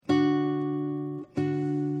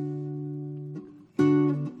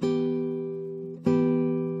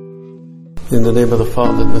In the name of the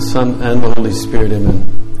Father, and the Son, and the Holy Spirit,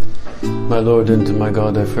 amen. My Lord and my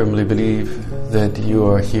God, I firmly believe that you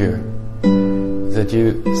are here, that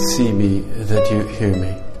you see me, that you hear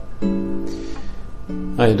me.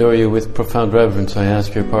 I adore you with profound reverence. I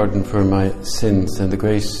ask your pardon for my sins and the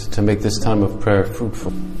grace to make this time of prayer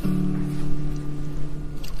fruitful.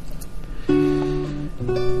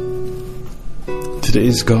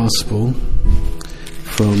 Today's Gospel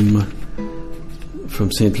from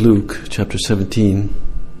St. Luke, chapter 17,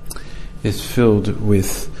 is filled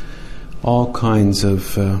with all kinds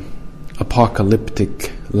of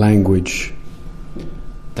apocalyptic language.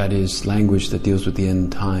 That is, language that deals with the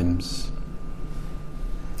end times.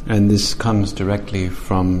 And this comes directly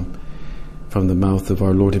from the mouth of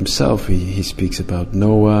our Lord himself. He speaks about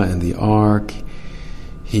Noah and the ark.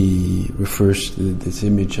 He refers to this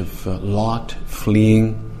image of Lot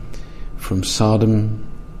fleeing from Sodom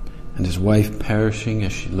and his wife perishing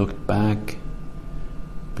as she looked back,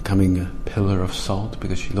 becoming a pillar of salt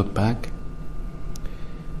because she looked back.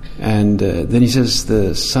 And then he says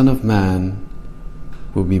the Son of Man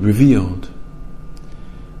will be revealed.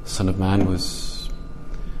 Son of Man was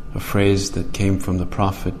a phrase that came from the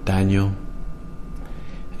prophet Daniel,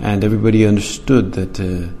 and everybody understood that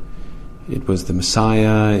it was the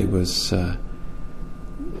Messiah. It was a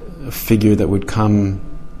figure that would come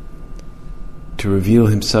to reveal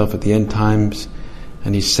himself at the end times.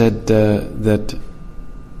 And he said that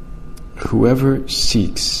whoever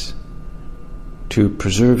seeks to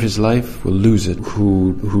preserve his life will lose it.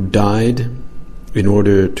 Who died in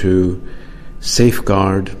order to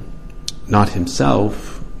safeguard not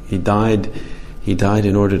himself. He died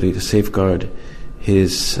in order to safeguard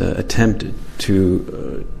his attempt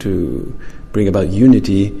to bring about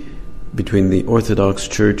unity between the Orthodox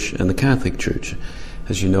Church and the Catholic Church.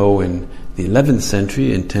 As you know, in the 11th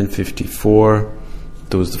century, in 1054,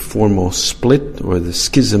 there was the foremost split, or the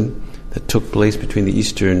schism, that took place between the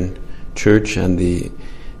Eastern Church and the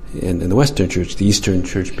Western Church. The Eastern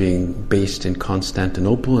Church being based in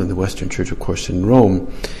Constantinople, and the Western Church, of course, in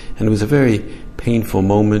Rome. And it was a very painful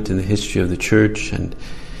moment in the history of the Church, and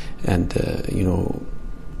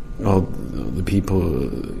all the people,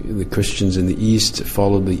 the Christians in the East,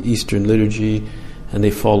 followed the Eastern liturgy, and they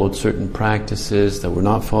followed certain practices that were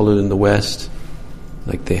not followed in the West,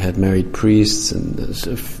 like they had married priests, and there's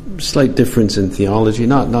a slight difference in theology,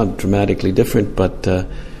 not dramatically different, but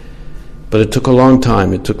it took a long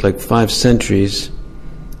time. It took like 5 centuries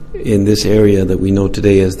in this area that we know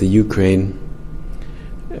today as the Ukraine,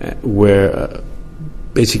 where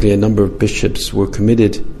basically a number of bishops were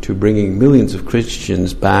committed to bringing millions of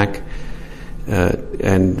Christians back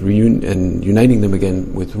and uniting them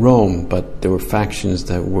again with Rome. But there were factions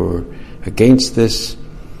that were against this,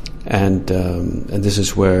 and this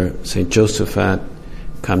is where St. Josaphat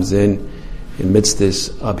comes in. Amidst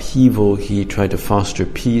this upheaval, he tried to foster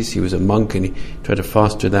peace. He was a monk, and he tried to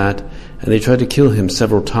foster that, and they tried to kill him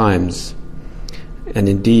several times. And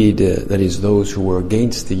indeed, that is, those who were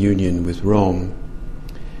against the union with Rome.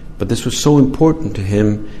 But this was so important to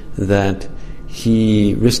him that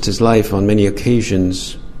he risked his life on many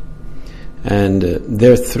occasions, and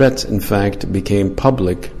their threats, in fact, became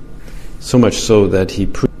public, so much so that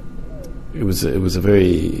it was a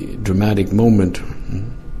very dramatic moment.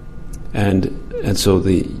 And so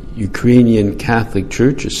the Ukrainian Catholic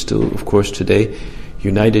Church is still, of course, today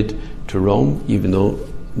united to Rome, even though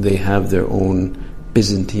they have their own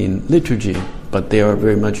Byzantine liturgy, but they are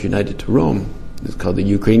very much united to Rome. It's called the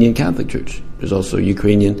Ukrainian Catholic Church. There's also a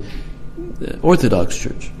Ukrainian Orthodox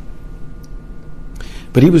Church.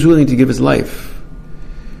 But he was willing to give his life.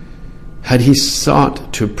 Had he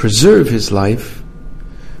sought to preserve his life,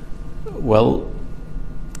 well,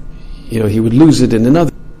 he would lose it in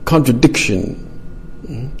another contradiction.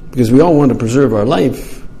 Because we all want to preserve our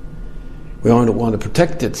life. We all want to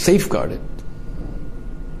protect it, safeguard it.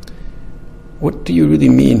 What do you really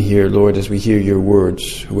mean here, Lord, as we hear your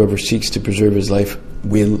words? Whoever seeks to preserve his life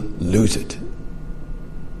will lose it.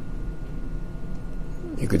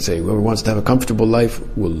 You could say, whoever wants to have a comfortable life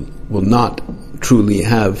will not truly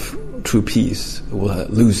have true peace, will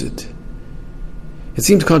lose it. It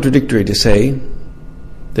seems contradictory to say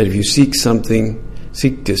that if you seek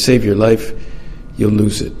to save your life, you'll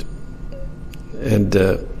lose it. And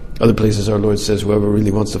other places our Lord says, whoever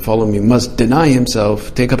really wants to follow me must deny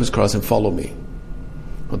himself, take up his cross, and follow me.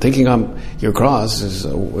 Well, taking up your cross is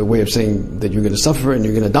a way of saying that you're going to suffer and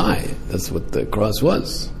you're going to die. That's what the cross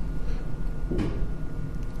was.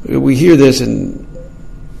 We hear this, and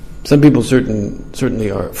some people certainly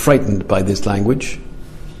are frightened by this language.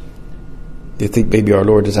 They think maybe our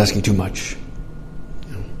Lord is asking too much.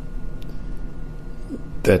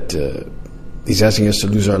 That He's asking us to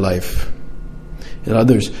lose our life. And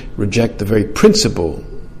others reject the very principle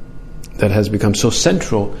that has become so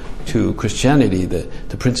central to Christianity,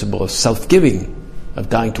 the principle of self-giving, of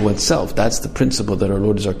dying to oneself. That's the principle that our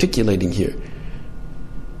Lord is articulating here.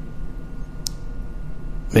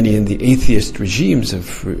 Many in the atheist regimes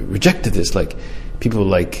have rejected this, like people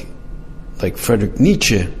like Friedrich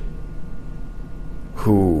Nietzsche,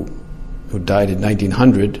 who died in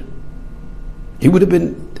 1900. He would have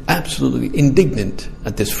been absolutely indignant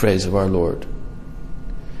at this phrase of our Lord.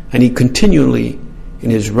 And he continually, in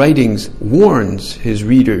his writings, warns his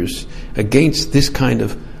readers against this kind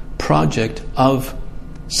of project of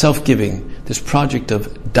self-giving, this project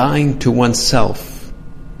of dying to oneself.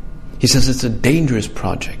 He says it's a dangerous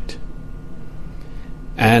project.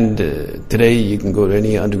 And today you can go to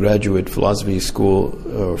any undergraduate philosophy school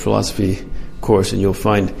or philosophy course and you'll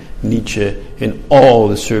find Nietzsche in all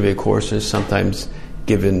the survey courses, sometimes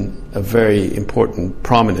given a very important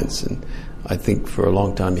prominence. And I think for a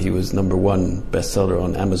long time he was number one bestseller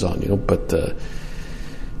on Amazon, but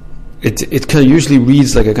it kind of usually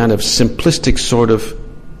reads like a kind of simplistic sort of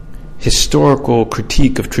historical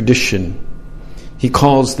critique of tradition. He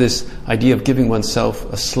calls this idea of giving oneself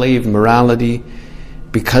a slave morality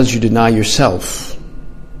because you deny yourself.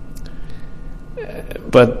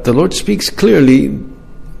 But the Lord speaks clearly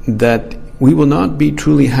that we will not be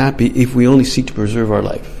truly happy if we only seek to preserve our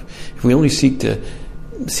life. If we only seek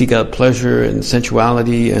out pleasure and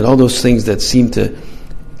sensuality and all those things that seem to,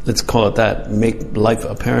 let's call it that, make life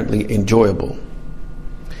apparently enjoyable.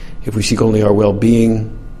 If we seek only our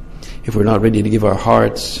well-being, if we're not ready to give our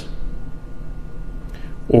hearts,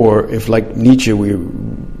 or if, like Nietzsche, we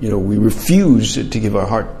refuse to give our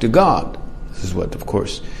heart to God. This is what, of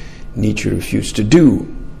course, Nietzsche refused to do.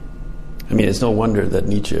 I mean, it's no wonder that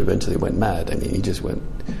Nietzsche eventually went mad. I mean, he just went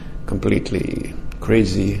completely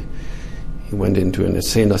crazy. He went into an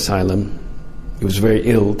insane asylum. He was very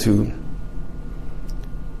ill too,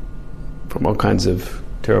 from all kinds of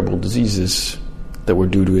terrible diseases that were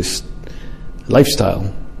due to his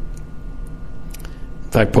lifestyle.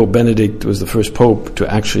 In fact, Pope Benedict was the first pope to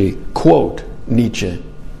actually quote Nietzsche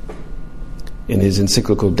in his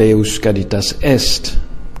encyclical Deus Caritas Est,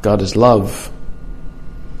 God is love.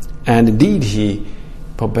 And indeed,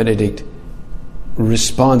 Pope Benedict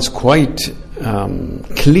responds quite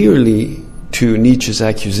clearly to Nietzsche's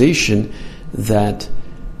accusation that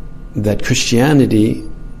Christianity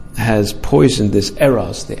has poisoned this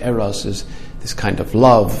eros. The eros is this kind of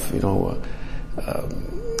love,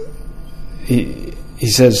 He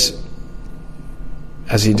says,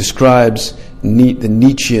 as he describes the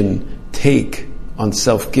Nietzschean take on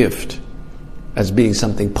self-gift as being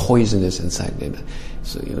something poisonous inside.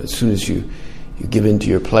 So, as soon as you give in to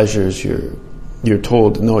your pleasures, you're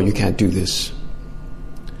told, no, you can't do this,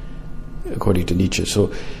 according to Nietzsche.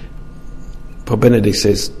 So Pope Benedict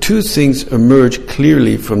says, two things emerge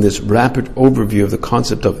clearly from this rapid overview of the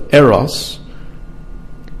concept of eros,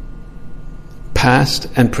 past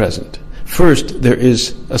and present. First, there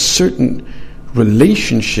is a certain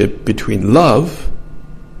relationship between love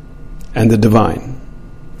and the divine.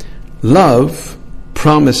 Love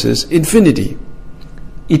promises infinity,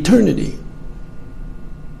 eternity,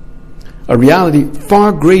 a reality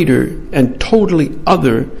far greater and totally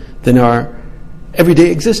other than our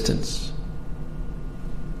everyday existence.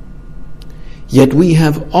 Yet we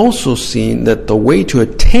have also seen that the way to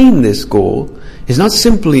attain this goal is not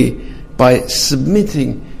simply by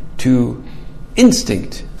submitting to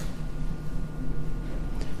instinct.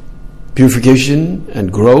 Purification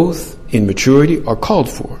and growth in maturity are called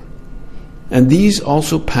for, and these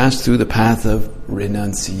also pass through the path of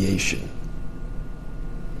renunciation.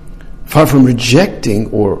 Far from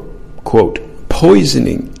rejecting or, quote,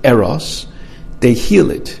 poisoning eros, they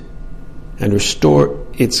heal it and restore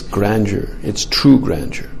its grandeur, its true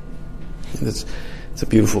grandeur. And it's a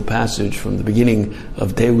beautiful passage from the beginning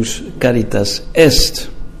of Deus Caritas Est,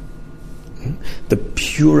 the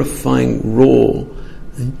purifying role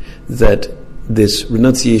that this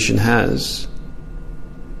renunciation has.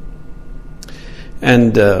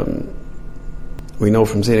 And we know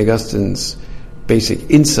from St. Augustine's basic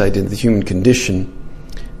insight into the human condition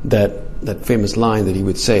that famous line that he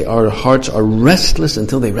would say, our hearts are restless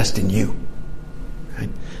until they rest in you. Right?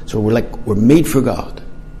 So we're made for God.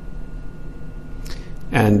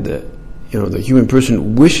 And the human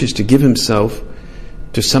person wishes to give himself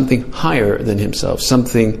to something higher than himself,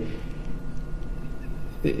 something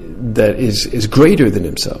that is greater than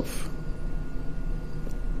himself.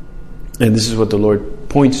 And this is what the Lord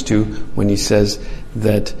points to when he says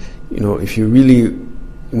that, if you really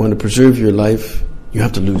want to preserve your life, you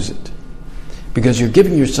have to lose it. because you're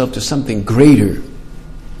giving yourself to something greater.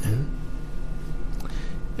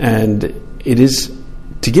 And it is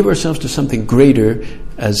to give ourselves to something greater,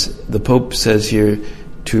 as the Pope says here,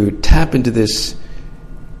 to tap into this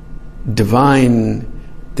divine,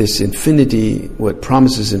 this infinity, what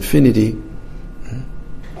promises infinity.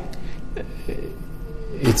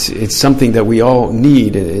 It's something that we all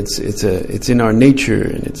need. It's in our nature,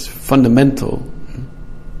 and it's fundamental.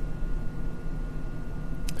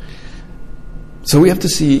 So we have to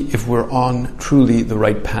see if we're on truly the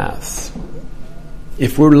right path.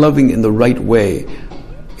 If we're loving in the right way,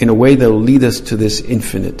 in a way that will lead us to this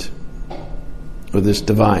infinite, or this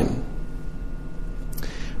divine.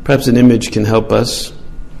 Perhaps an image can help us.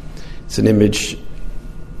 It's an image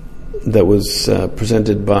that was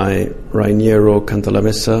presented by Rainiero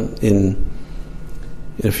Cantalamessa in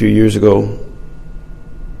a few years ago.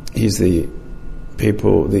 He's the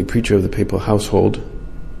preacher of the papal household.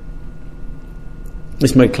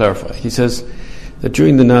 This might clarify. He says that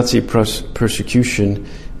during the Nazi persecution,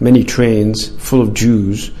 many trains full of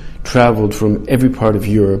Jews traveled from every part of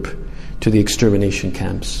Europe to the extermination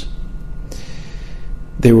camps.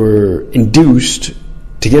 They were induced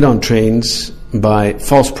to get on trains by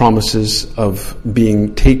false promises of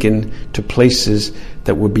being taken to places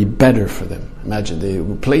that would be better for them. Imagine, they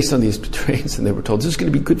were placed on these trains and they were told, this is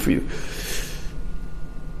going to be good for you.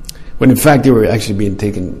 When in fact they were actually being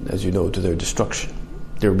taken, as you know, to their destruction.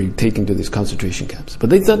 They were being taken to these concentration camps.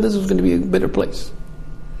 But they thought this was going to be a better place.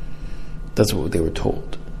 That's what they were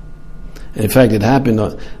told. And in fact, it happened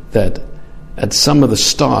that at some of the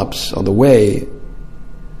stops on the way,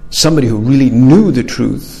 somebody who really knew the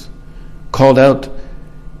truth called out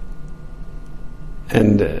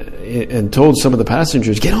and told some of the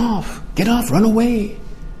passengers, get off, run away.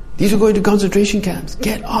 These are going to concentration camps.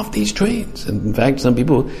 Get off these trains. And in fact, some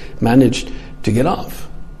people managed to get off,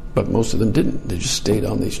 but most of them didn't. They just stayed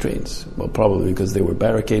on these trains. Well, probably because they were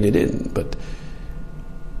barricaded in. But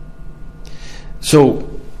so,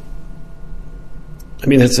 I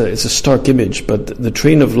mean, it's a stark image, but the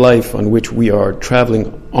train of life on which we are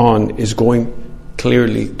traveling on is going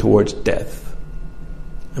clearly towards death.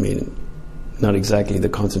 I mean, not exactly the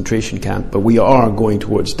concentration camp, but we are going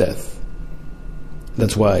towards death.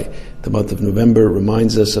 That's why the month of November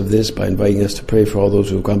reminds us of this by inviting us to pray for all those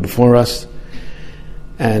who have gone before us.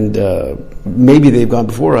 And maybe they've gone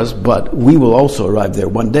before us, but we will also arrive there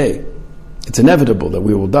one day. It's inevitable that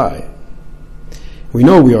we will die. We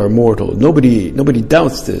know we are immortal. Nobody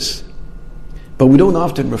doubts this. But we don't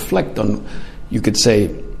often reflect on, you could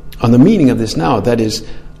say, on the meaning of this now. That is,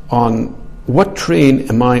 on what train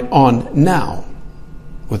am I on now?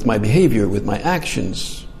 With my behavior, with my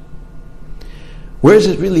actions. Where is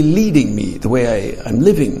it really leading me, the way I'm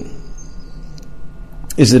living?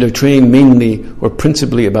 Is it a train mainly or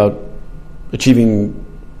principally about achieving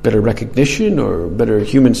better recognition or better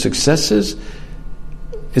human successes?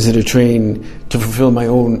 Is it a train to fulfill my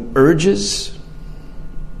own urges?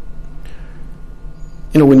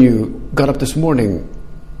 You know, when you got up this morning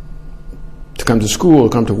to come to school or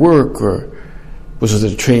come to work, or was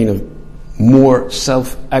it a train of more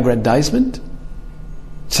self-aggrandizement,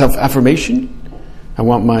 self-affirmation? I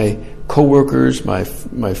want my co-workers, my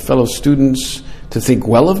fellow students to think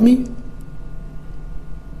well of me,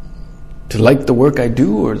 to like the work I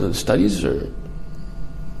do or the studies, or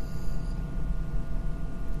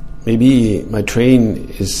maybe my train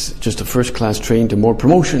is just a first-class train to more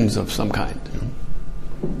promotions of some kind.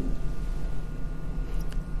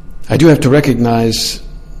 I do have to recognize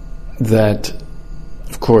that,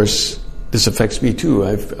 of course, this affects me too.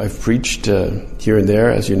 I've preached here and there,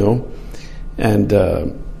 as you know, and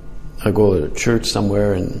I go to church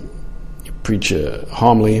somewhere and you preach a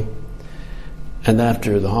homily, and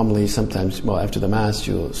after the homily, sometimes, well, after the Mass,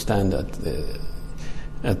 you'll stand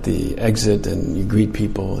at the exit and you greet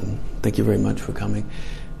people and thank you very much for coming.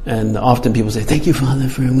 And often people say, thank you, Father,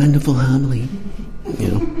 for a wonderful homily. You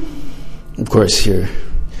know, of course, you're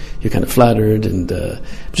kind of flattered, and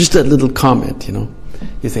just that little comment, you know,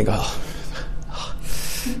 you think, oh,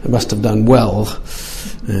 I must have done well.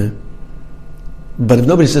 But if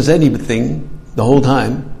nobody says anything the whole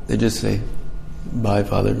time, they just say, bye,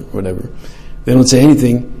 Father, whatever. They don't say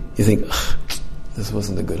anything, you think, this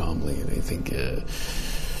wasn't a good homily. And you think,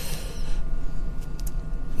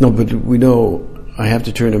 no, but we know I have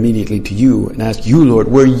to turn immediately to you and ask you, Lord,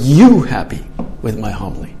 were you happy with my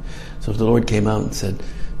homily? So if the Lord came out and said,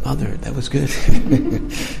 Father, that was good.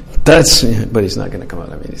 But he's not going to come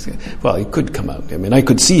out. I mean, he could come out. I mean, I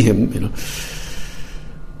could see him, you know.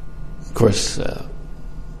 Of course,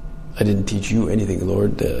 I didn't teach you anything,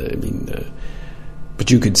 Lord. But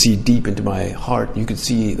you could see deep into my heart. You could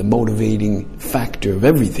see the motivating factor of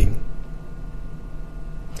everything.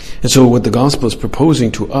 And so what the gospel is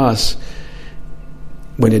proposing to us,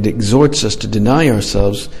 when it exhorts us to deny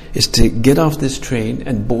ourselves, is to get off this train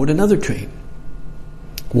and board another train.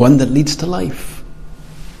 One that leads to life.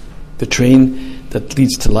 The train that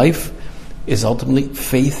leads to life is ultimately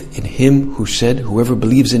faith in Him who said, whoever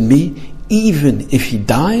believes in me, even if he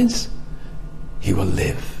dies, he will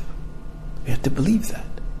live. We have to believe that.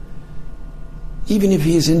 Even if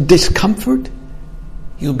he is in discomfort,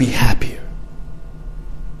 you'll be happier.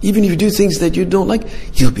 Even if you do things that you don't like,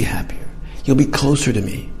 you'll be happier. You'll be closer to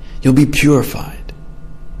me. You'll be purified.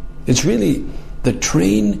 It's really the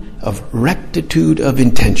train of rectitude of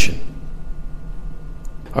intention.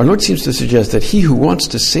 Our Lord seems to suggest that he who wants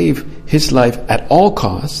to save his life at all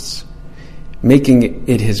costs, making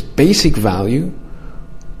it his basic value,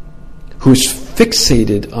 who's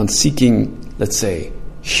fixated on seeking, let's say,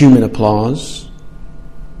 human applause,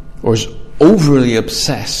 or is overly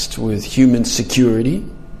obsessed with human security,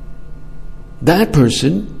 that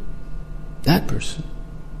person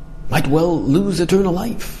might well lose eternal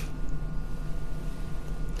life.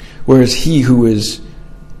 Whereas he who is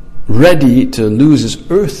ready to lose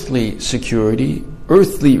his earthly security,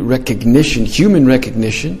 earthly recognition, human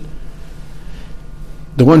recognition,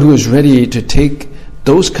 the one who is ready to take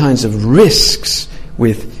those kinds of risks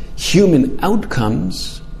with human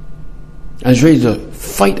outcomes and is ready to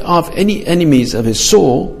fight off any enemies of his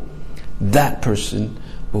soul, that person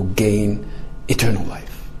will gain eternal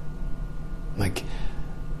life. Like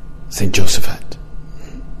St. Joseph had.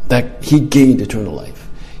 That he gained eternal life,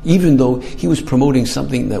 even though he was promoting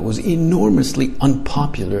something that was enormously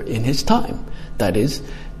unpopular in his time. That is,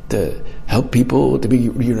 to help people to be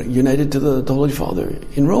united to the Holy Father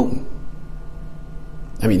in Rome.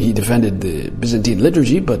 I mean, he defended the Byzantine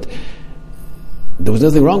liturgy, but there was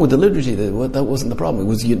nothing wrong with the liturgy. That wasn't the problem. It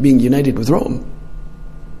was being united with Rome.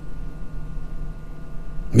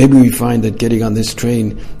 Maybe we find that getting on this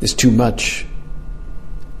train is too much.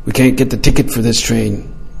 We can't get the ticket for this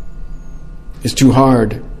train. It's too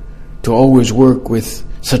hard to always work with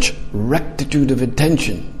such rectitude of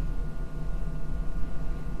intention.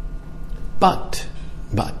 But,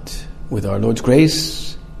 with our Lord's grace,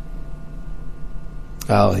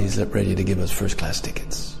 He's ready to give us first-class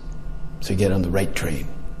tickets. So you get on the right train.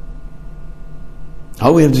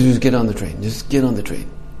 All we have to do is get on the train. Just get on the train.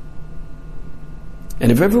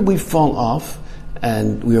 And if ever we fall off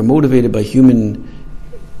and we are motivated by human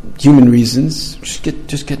reasons,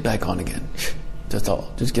 just get back on again. That's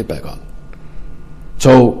all. Just get back on.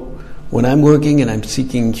 So when I'm working and I'm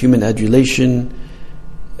seeking human adulation,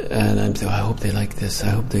 and I'm saying, I hope they like this, I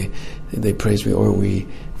hope they praise me, or we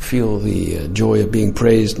feel the joy of being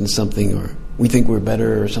praised in something, or we think we're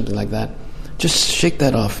better or something like that, just shake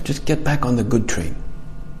that off. Just get back on the good train.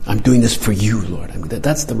 I'm doing this for you, Lord.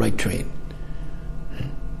 That's the right train.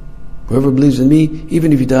 Whoever believes in me,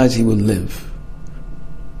 even if he dies, he will live.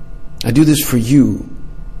 I do this for you.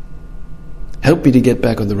 Help me to get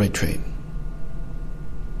back on the right train.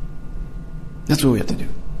 That's what we have to do.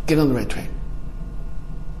 Get on the right train.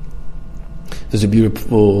 There's a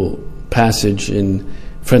beautiful passage in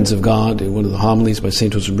Friends of God, in one of the homilies by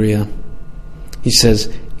St. Josemaria. He says,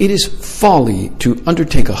 "It is folly to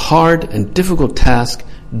undertake a hard and difficult task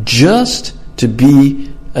just to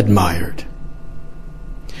be admired.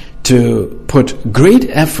 To put great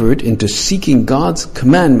effort into seeking God's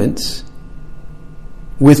commandments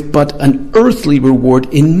with but an earthly reward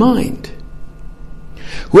in mind.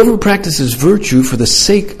 Whoever practices virtue for the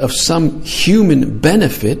sake of some human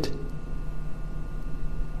benefit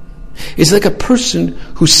is like a person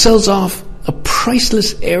who sells off a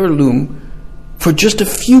priceless heirloom for just a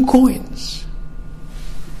few coins.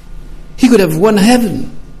 He could have won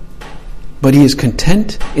heaven, but he is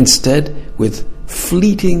content instead with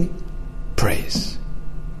fleeting praise.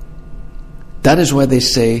 That is why they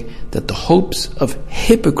say that the hopes of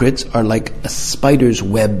hypocrites are like a spider's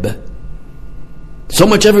web. So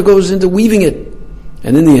much effort goes into weaving it,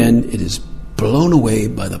 and in the end it is blown away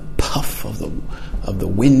by the puff of the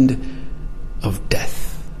wind of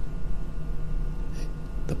death.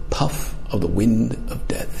 The puff of the wind of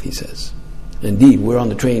death, he says. Indeed, we're on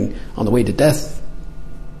the train on the way to death.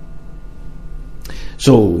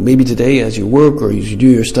 So maybe today, as you work or as you do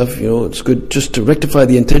your stuff, it's good just to rectify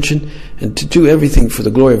the intention and to do everything for the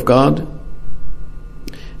glory of God.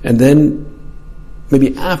 And then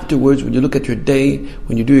maybe afterwards, when you look at your day,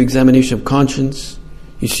 when you do examination of conscience,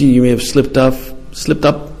 you see you may have slipped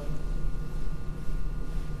up.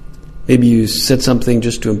 Maybe you said something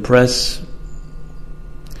just to impress,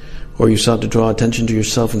 or you sought to draw attention to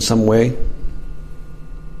yourself in some way.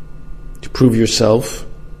 prove yourself,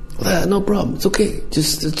 well, no problem. It's okay.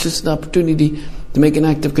 It's just an opportunity to make an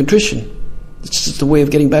act of contrition. It's just a way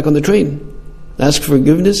of getting back on the train. Ask for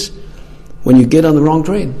forgiveness when you get on the wrong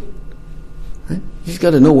train. Right? You just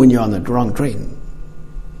got to know when you're on the wrong train.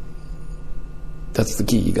 That's the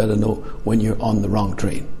key. You got to know when you're on the wrong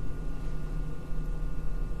train.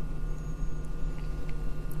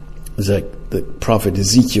 It's like the prophet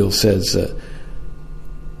Ezekiel says,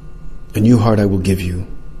 a new heart I will give you,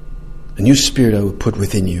 a new spirit I will put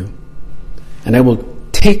within you, and I will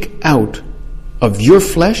take out of your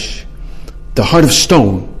flesh the heart of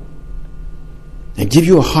stone and give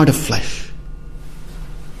you a heart of flesh.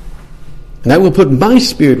 And I will put my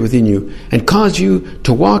spirit within you and cause you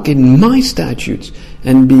to walk in my statutes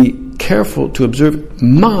and be careful to observe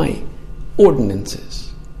my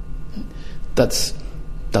ordinances. That's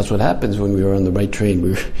what happens when we are on the right train.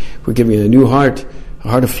 We're giving it a new heart, a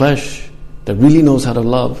heart of flesh that really knows how to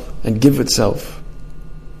love and give itself.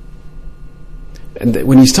 And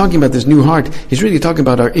when he's talking about this new heart, he's really talking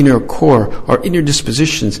about our inner core, our inner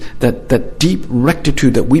dispositions, that deep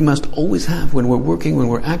rectitude that we must always have when we're working, when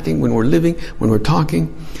we're acting, when we're living, when we're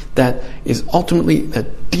talking. That is ultimately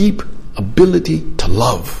that deep ability to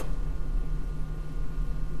love.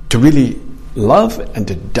 To really love and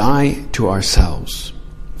to die to ourselves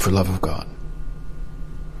for love of God.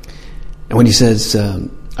 And when he says,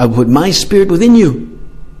 I will put my spirit within you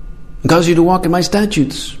and cause you to walk in my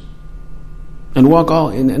statutes and walk all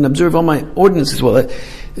and observe all my ordinances. Well,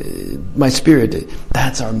 my spirit,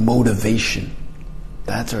 that's our motivation.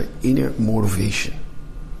 That's our inner motivation.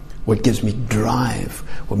 What gives me drive,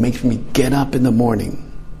 what makes me get up in the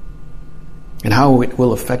morning, and how it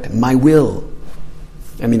will affect my will.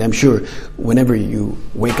 I mean, I'm sure whenever you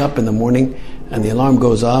wake up in the morning and the alarm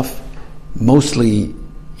goes off, mostly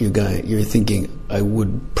you're thinking, I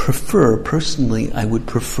would prefer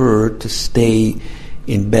to stay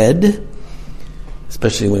in bed,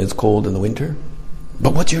 especially when it's cold in the winter.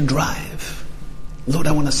 But what's your drive? Lord,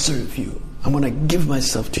 I want to serve you. I want to give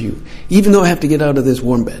myself to you, even though I have to get out of this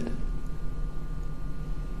warm bed.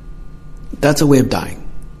 That's a way of dying,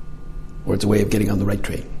 or it's a way of getting on the right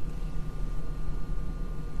train.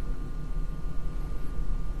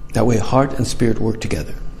 That way heart and spirit work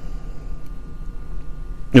together.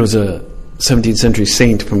 There was a 17th century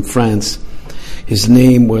saint from France. His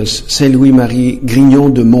name was Saint Louis-Marie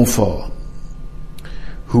Grignon de Montfort,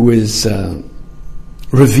 who is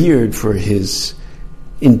revered for his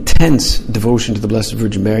intense devotion to the Blessed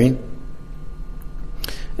Virgin Mary.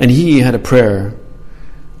 And he had a prayer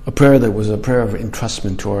that was a prayer of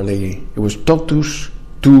entrustment to Our Lady. It was totus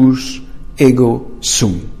tuus ego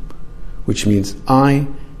sum, which means I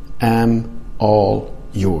am all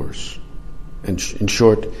yours. And in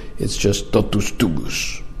short, it's just totus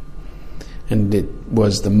tuus. And it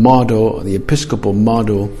was the motto, the episcopal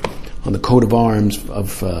motto on the coat of arms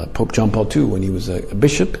of Pope John Paul II when he was a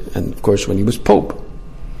bishop, and of course when he was Pope.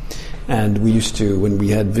 And we used to, when we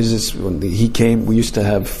had visits, when he came, we used to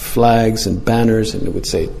have flags and banners, and it would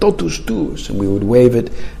say totus tuus, and we would wave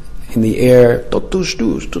it in the air. Totus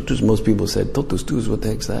tuus, totus. Most people said totus tuus. What the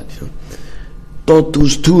heck's that? You know?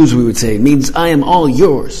 Totus tuus, we would say, means I am all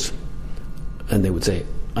yours. And they would say,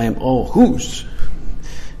 I am all whose?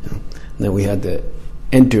 You know? And then we had to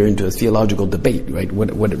enter into a theological debate, right? What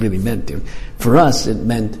it really meant. You know? For us, it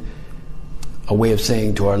meant a way of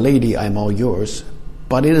saying to Our Lady, I am all yours.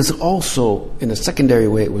 But it is also, in a secondary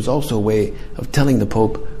way, it was also a way of telling the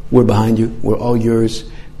Pope, we're behind you, we're all yours,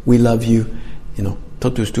 we love you. You know,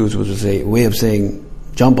 totus tuus was a way of saying,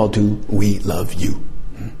 John Paul II, we love you.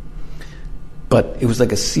 But it was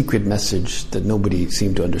like a secret message that nobody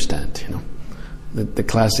seemed to understand, you know. The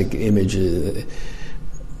classic image,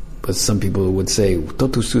 but some people would say,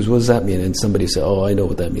 totus tuus, what does that mean? And somebody said, oh, I know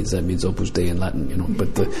what that means. That means Opus Dei in Latin, you know. But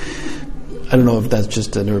I don't know if that's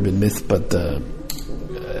just an urban myth, but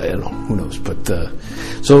I don't know, who knows. But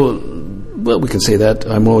so, well, we can say that,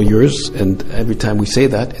 I'm all yours, and every time we say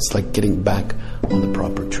that, it's like getting back on the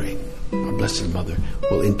proper train. Our Blessed Mother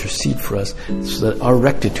will intercede for us so that our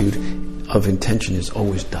rectitude of intention is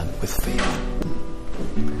always done with faith.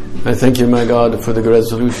 I thank you, my God, for the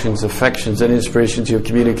resolutions, affections, and inspirations you have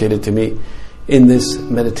communicated to me in this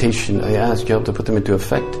meditation. I ask you help to put them into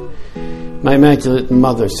effect. My Immaculate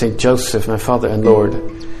Mother, Saint Joseph, my Father and Lord,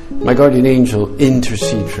 my guardian angel,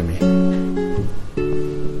 intercede for me.